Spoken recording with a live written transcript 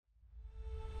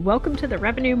Welcome to the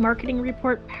Revenue Marketing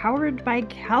Report powered by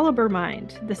Caliber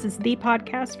Mind. This is the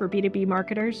podcast for B2B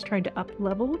marketers trying to up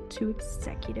level to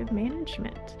executive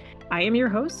management. I am your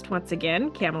host, once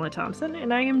again, Kamala Thompson,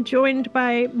 and I am joined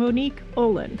by Monique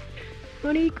Olin.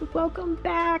 Monique, welcome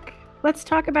back. Let's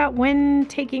talk about when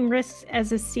taking risks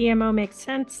as a CMO makes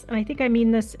sense. And I think I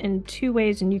mean this in two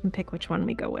ways, and you can pick which one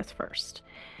we go with first.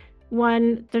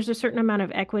 One, there's a certain amount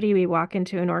of equity we walk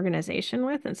into an organization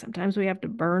with, and sometimes we have to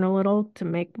burn a little to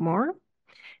make more.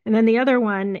 And then the other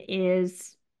one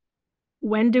is,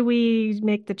 when do we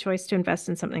make the choice to invest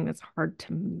in something that's hard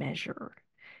to measure?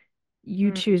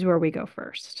 You choose where we go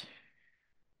first.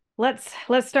 Let's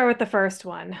start with the first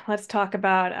one. Let's talk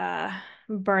about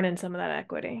burning some of that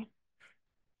equity.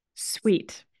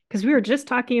 Sweet. Because we were just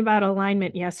talking about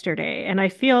alignment yesterday, and I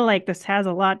feel like this has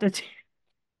a lot to do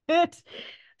with it.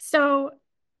 So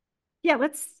yeah,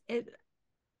 let's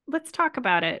talk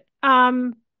about it.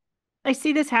 I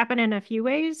see this happen in a few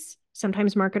ways.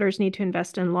 Sometimes marketers need to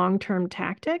invest in long-term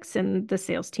tactics and the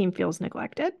sales team feels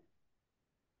neglected.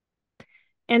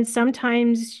 And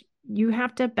sometimes you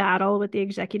have to battle with the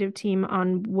executive team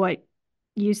on what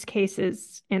use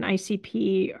cases in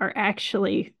ICP are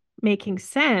actually making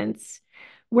sense.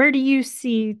 Where do you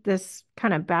see this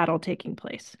kind of battle taking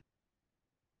place?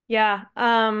 Yeah,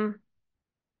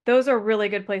 those are really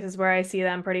good places where I see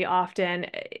them pretty often.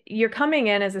 You're coming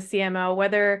in as a CMO,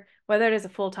 whether it is a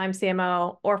full-time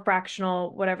CMO or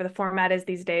fractional, whatever the format is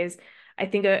these days. I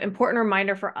think an important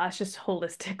reminder for us just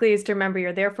holistically is to remember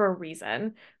you're there for a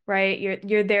reason, right?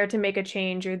 You're there to make a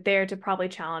change. You're there to probably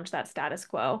challenge that status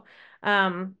quo.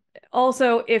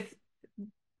 Also, if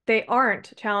they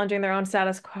aren't challenging their own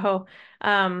status quo,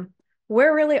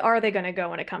 where really are they going to go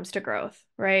when it comes to growth,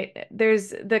 right? There's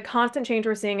the constant change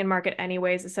we're seeing in market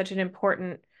anyways is such an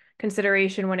important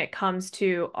consideration when it comes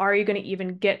to, are you going to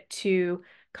even get to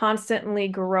constantly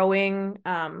growing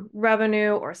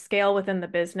revenue or scale within the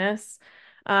business?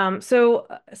 So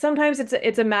sometimes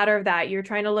it's a matter of that. You're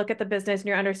trying to look at the business and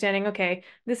you're understanding, okay,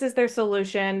 this is their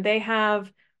solution. They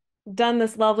have done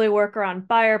this lovely work around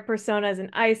buyer personas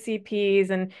and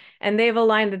ICPs, and they've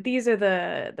aligned that these are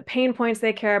the pain points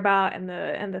they care about and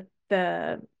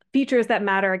the features that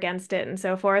matter against it and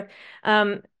so forth.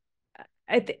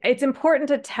 It's important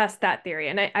to test that theory.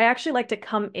 And I actually like to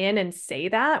come in and say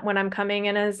that when I'm coming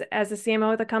in as a CMO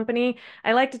with a company.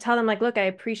 I like to tell them, like, look, I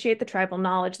appreciate the tribal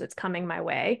knowledge that's coming my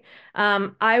way.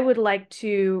 I would like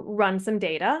to run some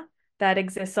data that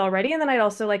exists already. And then I'd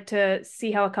also like to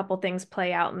see how a couple things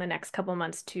play out in the next couple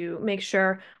months to make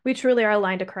sure we truly are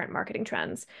aligned to current marketing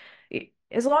trends.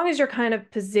 As long as you're kind of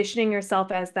positioning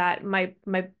yourself as that, my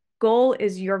goal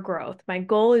is your growth. My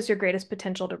goal is your greatest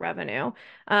potential to revenue.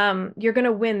 You're going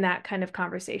to win that kind of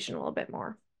conversation a little bit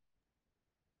more.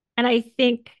 And I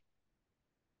think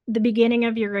the beginning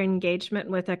of your engagement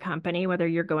with a company, whether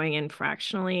you're going in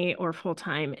fractionally or full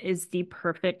time, is the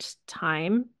perfect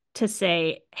time to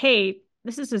say, hey,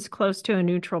 this is as close to a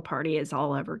neutral party as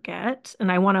I'll ever get. And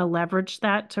I want to leverage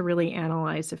that to really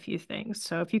analyze a few things.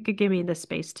 So if you could give me the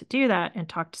space to do that and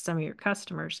talk to some of your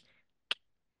customers,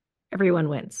 everyone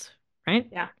wins, right?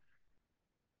 Yeah.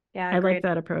 Yeah, I like great.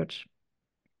 that approach.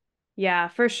 Yeah,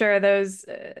 for sure. There's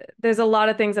a lot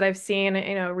of things that I've seen.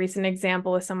 A recent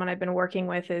example with someone I've been working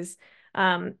with is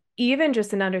even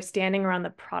just an understanding around the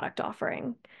product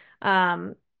offering.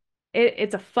 Um,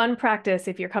 it's a fun practice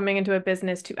if you're coming into a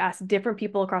business to ask different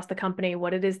people across the company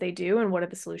what it is they do and what are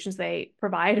the solutions they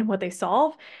provide and what they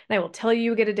solve. And I will tell you,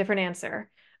 you get a different answer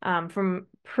from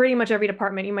pretty much every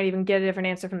department. You might even get a different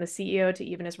answer from the CEO to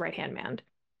even his right-hand man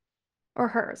or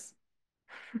hers.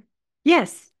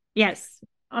 Yes, yes,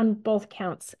 on both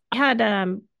counts. I had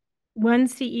one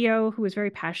CEO who was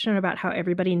very passionate about how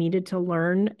everybody needed to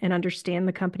learn and understand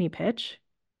the company pitch.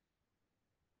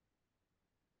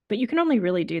 But you can only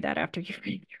really do that after you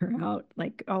figure out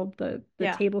like all the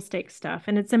Yeah. table stakes stuff.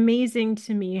 And it's amazing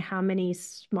to me how many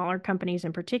smaller companies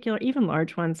in particular, even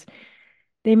large ones,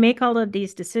 they make all of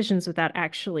these decisions without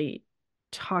actually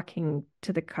talking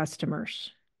to the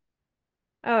customers.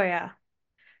 Oh yeah.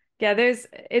 Yeah,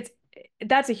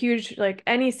 that's a huge, like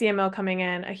any CMO coming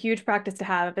in, a huge practice to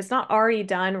have. If it's not already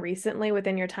done recently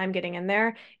within your time getting in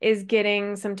there, is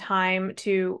getting some time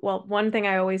to, well, one thing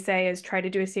I always say is try to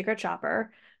do a secret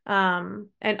shopper, and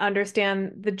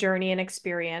understand the journey and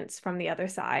experience from the other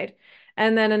side.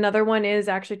 And then another one is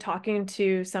actually talking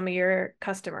to some of your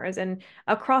customers and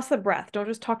across the breadth. Don't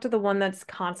just talk to the one that's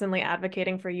constantly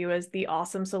advocating for you as the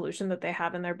awesome solution that they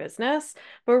have in their business,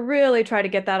 but really try to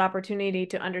get that opportunity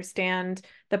to understand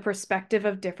the perspective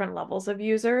of different levels of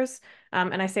users.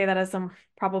 And I say that as some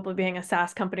probably being a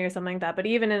SaaS company or something like that, but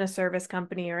even in a service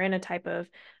company or in a type of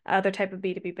other type of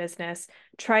B2B business,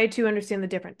 try to understand the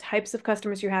different types of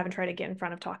customers you have and try to get in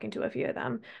front of talking to a few of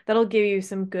them. That'll give you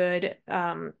some good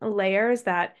layers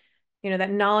that,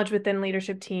 that knowledge within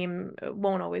leadership team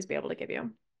won't always be able to give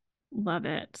you. Love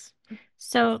it.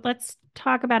 So let's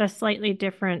talk about a slightly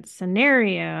different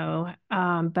scenario.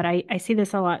 But I see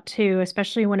this a lot too,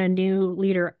 especially when a new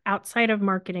leader outside of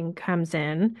marketing comes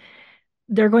in.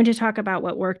 They're going to talk about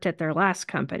what worked at their last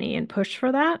company and push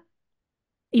for that,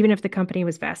 even if the company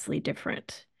was vastly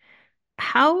different.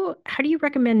 How do you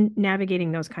recommend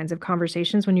navigating those kinds of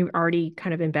conversations when you're already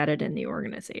kind of embedded in the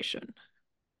organization?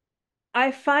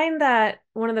 I find that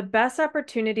one of the best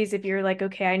opportunities, if you're like,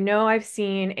 okay, I know I've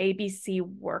seen ABC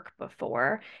work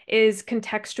before, is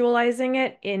contextualizing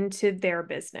it into their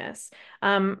business.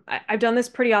 I've done this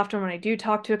pretty often when I do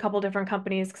talk to a couple different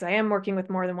companies because I am working with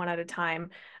more than one at a time.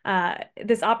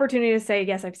 This opportunity to say,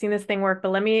 yes, I've seen this thing work,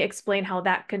 but let me explain how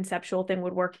that conceptual thing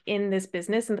would work in this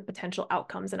business and the potential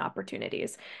outcomes and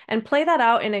opportunities, and play that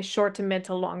out in a short to mid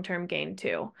to long term gain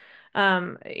too.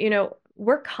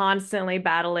 We're constantly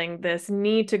battling this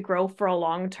need to grow for a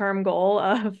long-term goal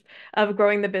of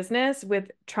growing the business with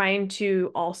trying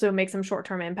to also make some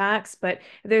short-term impacts. But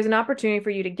if there's an opportunity for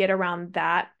you to get around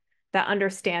that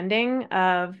understanding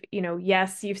of,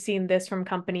 yes, you've seen this from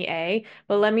company A,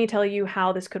 but let me tell you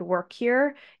how this could work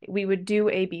here. We would do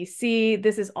ABC.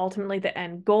 This is ultimately the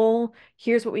end goal.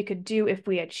 Here's what we could do if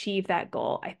we achieve that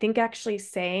goal. I think actually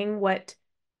saying what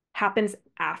happens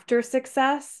after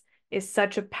success is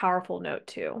such a powerful note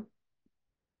too.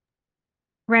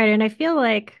 Right. And I feel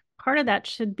like part of that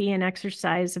should be an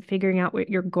exercise of figuring out what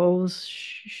your goals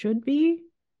should be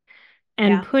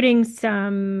and Yeah. putting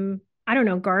some, I don't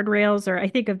know, guardrails, or I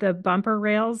think of the bumper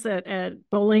rails at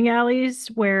bowling alleys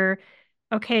where,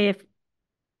 okay, if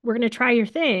we're going to try your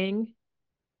thing,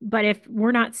 but if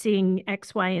we're not seeing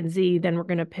X, Y, and Z, then we're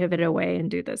going to pivot away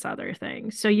and do this other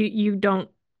thing. So you don't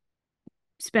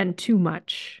spend too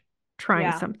much trying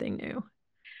Yeah. something new.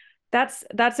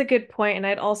 That's a good point. And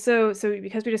I'd also, so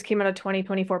because we just came out of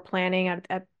 2024 planning at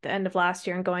the end of last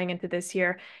year and going into this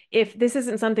year, if this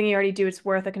isn't something you already do, it's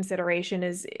worth a consideration,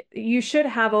 is you should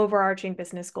have overarching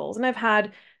business goals. And I've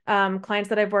had clients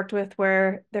that I've worked with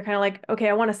where they're kind of like, okay,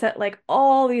 I want to set like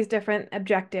all these different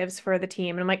objectives for the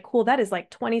team. And I'm like, cool, that is like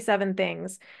 27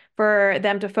 things for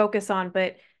them to focus on,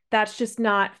 but that's just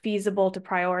not feasible to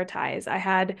prioritize. I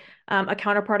had a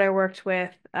counterpart I worked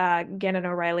with, Gannon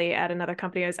O'Reilly at another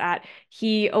company I was at.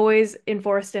 He always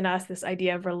enforced in us this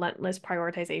idea of relentless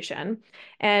prioritization.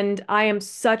 And I am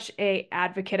such a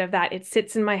advocate of that. It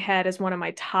sits in my head as one of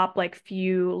my top like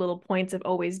few little points of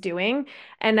always doing.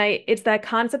 And it's that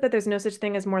concept that there's no such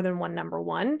thing as more than one number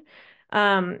one.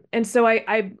 And so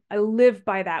I live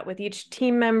by that with each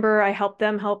team member. I help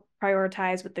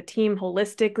prioritize with the team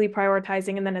holistically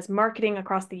prioritizing, and then as marketing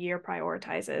across the year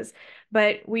prioritizes.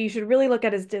 But what you should really look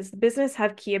at is, does the business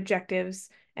have key objectives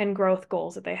and growth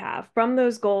goals that they have? From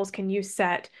those goals, can you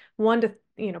set one to,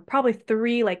 probably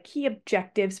three like key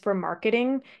objectives for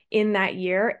marketing in that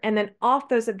year? And then off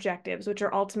those objectives, which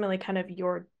are ultimately kind of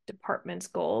your department's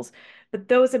goals, but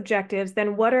those objectives,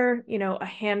 then what are, a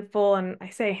handful, and I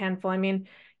say a handful, I mean,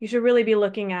 you should really be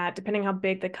looking at, depending how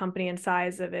big the company and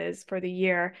size of is for the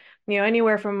year,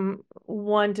 anywhere from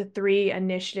 1 to 3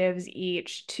 initiatives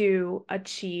each to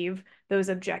achieve those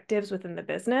objectives within the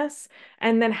business.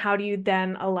 And then how do you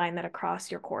then align that across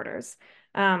your quarters?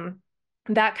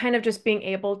 That kind of just being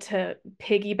able to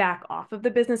piggyback off of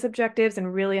the business objectives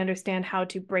and really understand how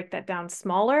to break that down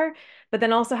smaller, but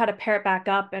then also how to pair it back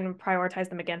up and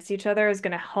prioritize them against each other is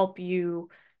going to help you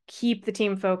keep the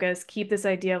team focused, keep this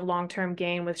idea of long-term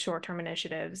gain with short-term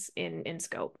initiatives in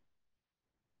scope.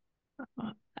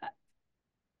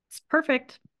 It's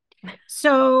perfect.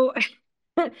 So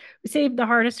we saved the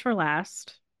hardest for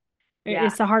last. Yeah.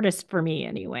 It's the hardest for me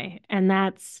anyway. And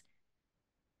that's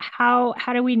how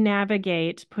do we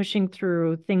navigate pushing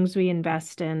through things we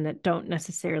invest in that don't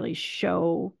necessarily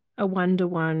show a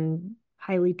one-to-one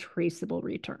highly traceable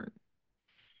return?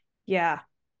 Yeah.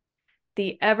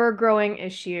 The ever-growing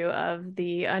issue of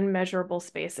the unmeasurable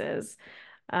spaces.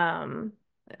 Um,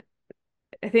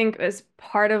 I think as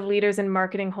part of leaders in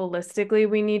marketing holistically,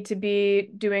 we need to be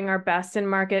doing our best in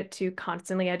market to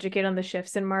constantly educate on the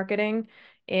shifts in marketing.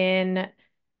 It's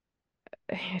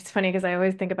funny because I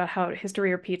always think about how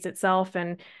history repeats itself.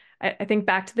 And I think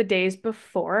back to the days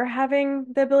before having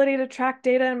the ability to track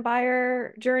data and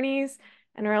buyer journeys.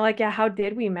 And we're like, yeah, how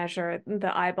did we measure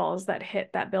the eyeballs that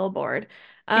hit that billboard?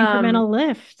 Um, Incremental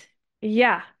lift.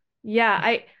 yeah,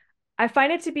 yeah. I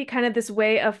find it to be kind of this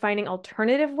way of finding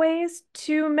alternative ways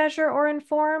to measure or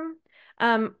inform,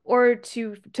 or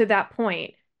to that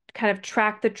point, kind of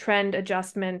track the trend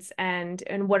adjustments and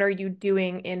what are you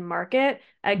doing in market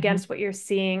Mhm. against what you're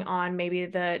seeing on maybe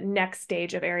the next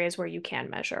stage of areas where you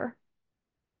can measure.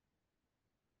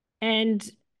 And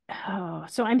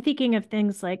so I'm thinking of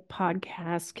things like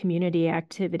podcasts, community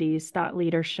activities, thought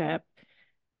leadership.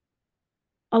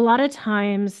 A lot of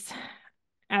times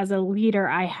as a leader,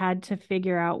 I had to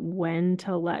figure out when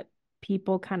to let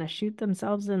people kind of shoot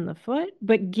themselves in the foot,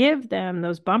 but give them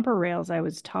those bumper rails I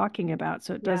was talking about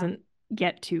so it Yeah. doesn't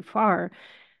get too far.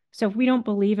 So if we don't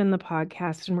believe in the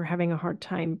podcast and we're having a hard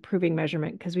time proving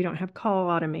measurement because we don't have call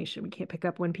automation, we can't pick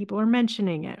up when people are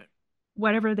mentioning it,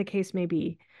 whatever the case may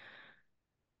be.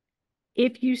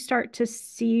 If you start to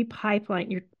see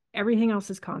pipeline, everything else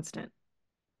is constant.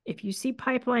 If you see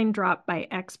pipeline drop by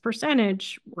X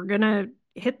percentage, we're going to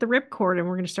hit the ripcord and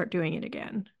we're going to start doing it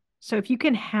again. So if you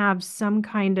can have some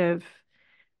kind of,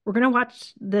 we're going to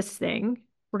watch this thing,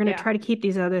 we're going to Yeah. try to keep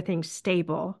these other things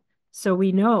stable. So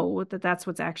we know that that's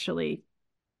what's actually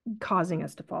causing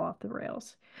us to fall off the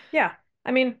rails. Yeah.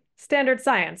 I mean, standard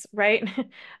science, right?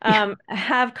 Yeah.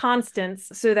 Have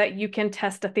constants so that you can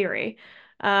test a theory.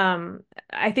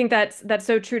 I think that's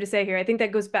so true to say here. I think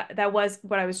that goes back, that was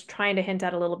what I was trying to hint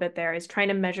at a little bit there, is trying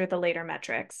to measure the later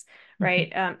metrics,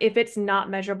 right? Mhm. If it's not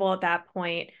measurable at that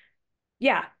point,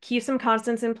 yeah, keep some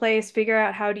constants in place, figure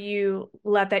out how do you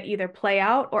let that either play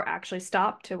out or actually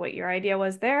stop to what your idea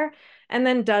was there. And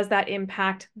then does that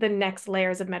impact the next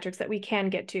layers of metrics that we can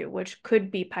get to, which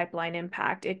could be pipeline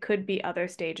impact, it could be other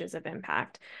stages of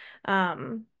impact.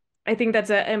 Um, I think that's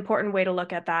an important way to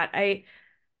look at that.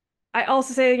 I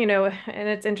also say, and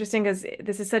it's interesting because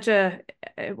this is such a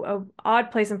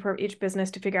odd place in for each business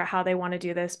to figure out how they want to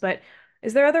do this, but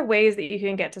is there other ways that you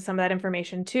can get to some of that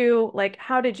information too? Like,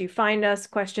 how did you find us?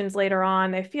 Questions later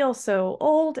on. They feel so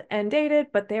old and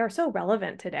dated, but they are so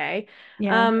relevant today.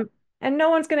 Yeah. Um, and no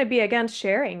one's going to be against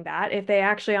sharing that if they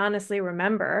actually honestly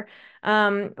remember.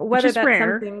 Which Whether is that's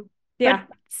rare, something, but yeah,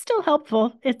 still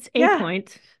helpful. It's a yeah.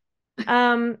 point.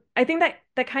 I think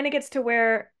that kind of gets to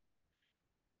where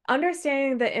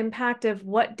understanding the impact of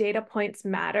what data points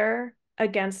matter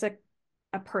against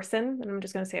a person, and I'm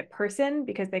just going to say a person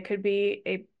because they could be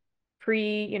a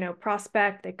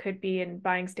prospect, they could be in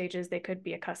buying stages, they could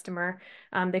be a customer,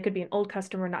 they could be an old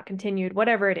customer, not continued,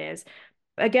 whatever it is,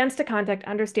 against a contact,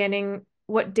 understanding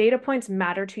what data points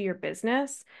matter to your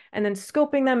business and then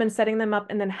scoping them and setting them up,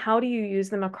 and then how do you use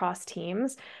them across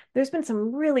teams. There's been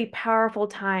some really powerful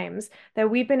times that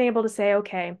we've been able to say,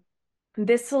 okay,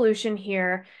 this solution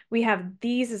here, we have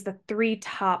these as the three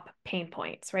top pain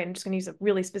points, right? I'm just going to use a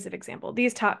really specific example.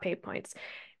 These top pain points.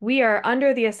 We are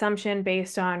under the assumption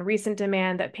based on recent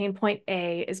demand that pain point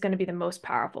A is going to be the most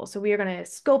powerful. So we are going to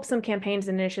scope some campaigns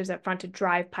and initiatives up front to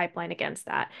drive pipeline against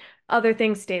that. Other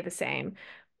things stay the same.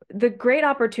 The great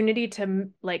opportunity to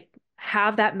like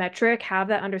have that metric, have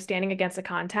that understanding against a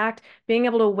contact, being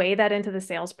able to weigh that into the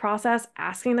sales process,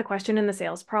 asking the question in the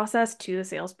sales process to the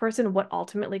salesperson, what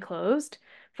ultimately closed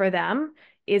for them.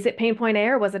 Is it pain point A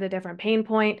or was it a different pain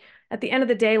point? At the end of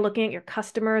the day, looking at your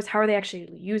customers, how are they actually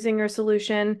using your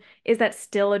solution? Is that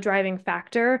still a driving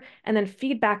factor? And then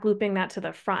feedback looping that to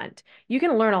the front. You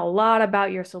can learn a lot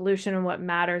about your solution and what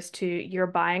matters to your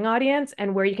buying audience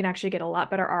and where you can actually get a lot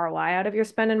better ROI out of your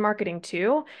spend in marketing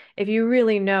too, if you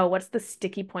really know what's the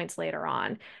sticky points later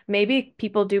on. Maybe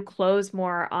people do close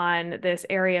more on this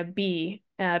area B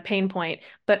pain point,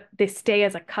 but they stay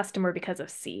as a customer because of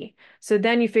C. So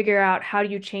then you figure out how do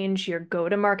you change your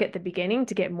go-to-market at the beginning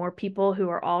to get more people who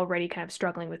are already kind of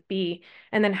struggling with B,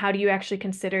 and then how do you actually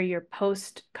consider your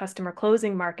post-customer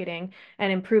closing marketing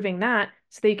and improving that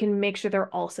so that you can make sure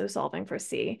they're also solving for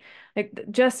C. Like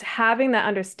just having that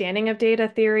understanding of data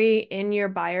theory in your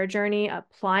buyer journey,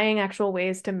 applying actual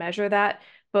ways to measure that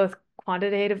both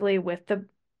quantitatively with the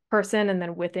person and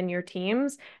then within your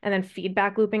teams, and then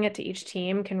feedback looping it to each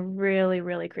team can really,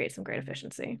 really create some great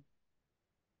efficiency.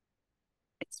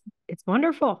 It's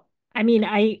wonderful. I mean,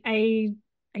 I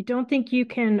don't think you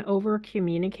can over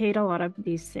communicate a lot of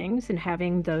these things, and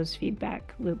having those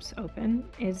feedback loops open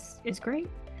is great.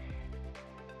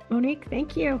 Monique,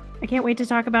 thank you. I can't wait to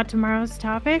talk about tomorrow's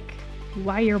topic,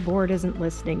 why your board isn't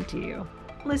listening to you.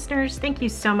 Listeners, thank you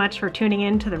so much for tuning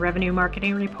in to the Revenue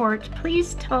Marketing Report.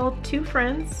 Please tell 2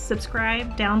 friends,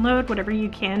 subscribe, download, whatever you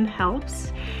can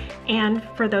helps. And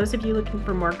for those of you looking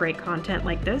for more great content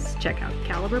like this, check out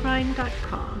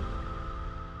caliberbuying.com.